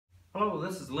Hello,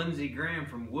 this is Lindsey Graham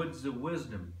from Woods of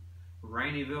Wisdom,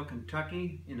 Rineyville,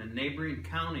 Kentucky, in a neighboring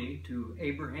county to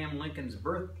Abraham Lincoln's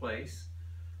birthplace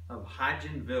of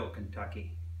Hodgenville,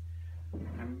 Kentucky.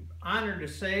 I'm honored to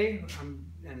say,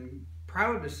 and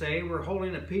proud to say, we're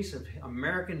holding a piece of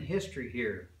American history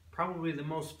here, probably the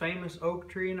most famous oak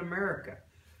tree in America.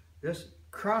 This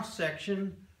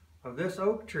cross-section of this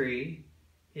oak tree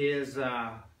is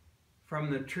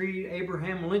from the tree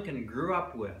Abraham Lincoln grew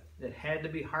up with. It had to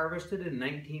be harvested in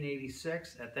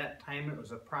 1986. At that time, it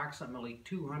was approximately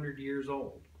 200 years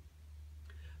old.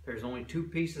 There's only 2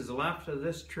 pieces left of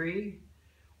this tree.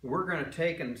 We're going to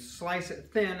take and slice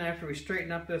it thin after we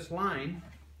straighten up this line,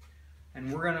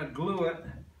 and we're going to glue it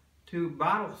to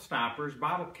bottle stoppers,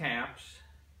 bottle caps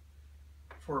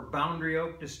for Boundary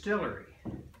Oak Distillery.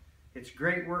 It's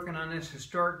great working on this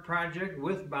historic project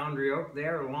with Boundary Oak. They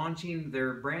are launching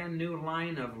their brand new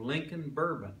line of Lincoln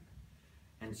Bourbon.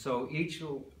 And so each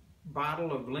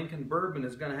bottle of Lincoln Bourbon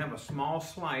is going to have a small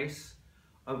slice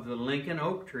of the Lincoln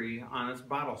oak tree on its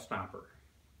bottle stopper.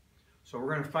 So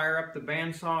we're going to fire up the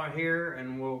bandsaw here,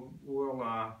 and we'll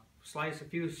slice a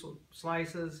few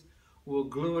slices. We'll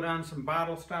glue it on some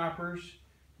bottle stoppers,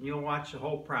 and you'll watch the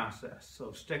whole process.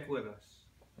 So stick with us.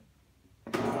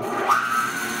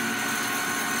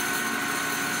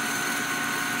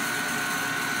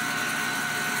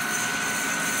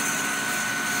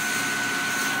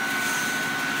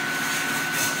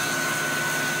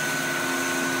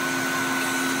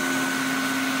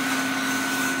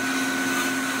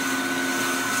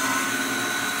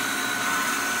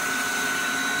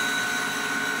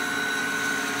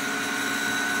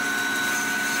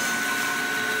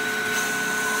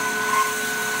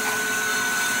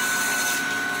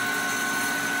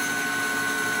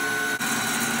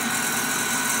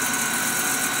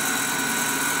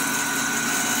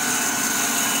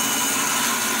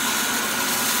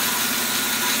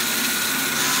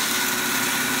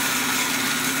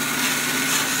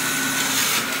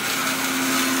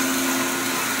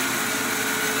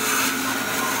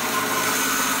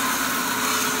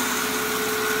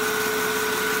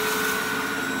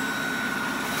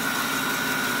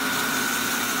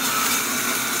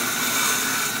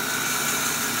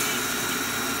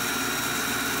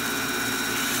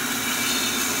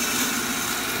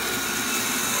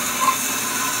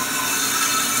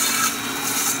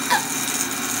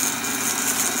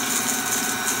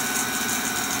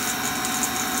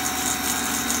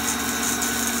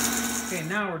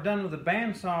 Now we're done with the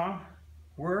bandsaw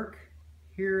work.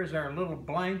 Here is our little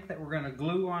blank that we're going to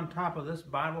glue on top of this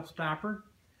bottle stopper.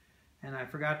 And I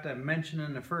forgot to mention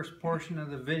in the first portion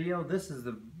of the video, this is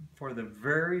for the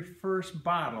very first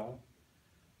bottle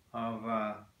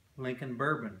of Lincoln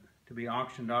Bourbon to be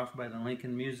auctioned off by the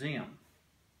Lincoln Museum.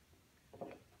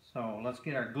 So let's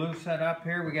get our glue set up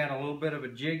here. We got a little bit of a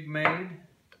jig made,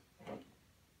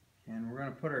 and we're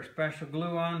going to put our special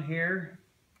glue on here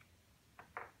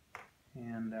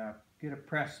and get a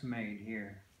press made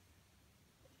here.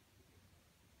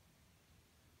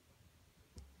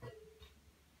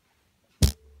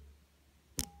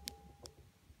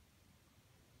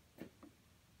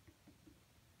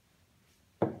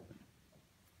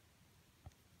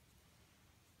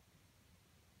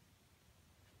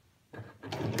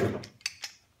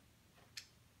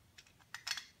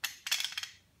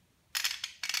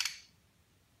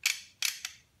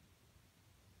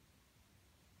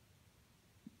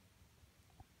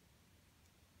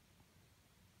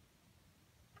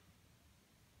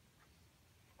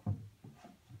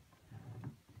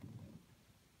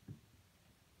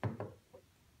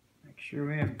 Sure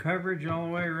we have coverage all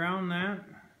the way around that.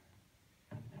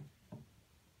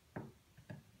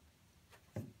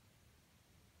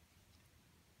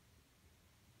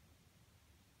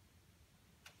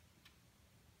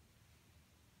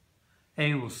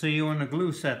 Hey, we'll see you when the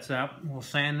glue sets up. We'll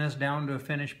sand this down to a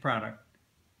finished product.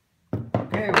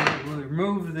 Okay, we'll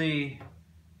remove the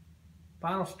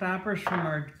bottle stoppers from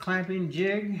our clamping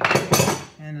jig,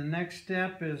 and the next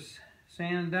step is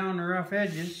sanding down the rough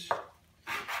edges.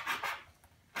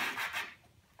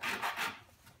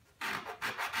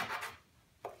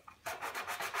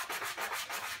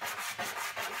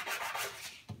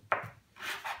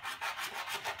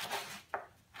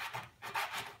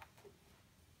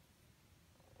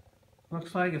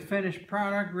 Looks like a finished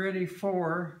product ready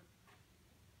for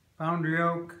Boundary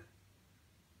Oak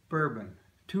Bourbon.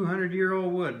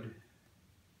 200-year-old wood.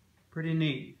 Pretty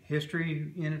neat.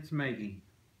 History in its making.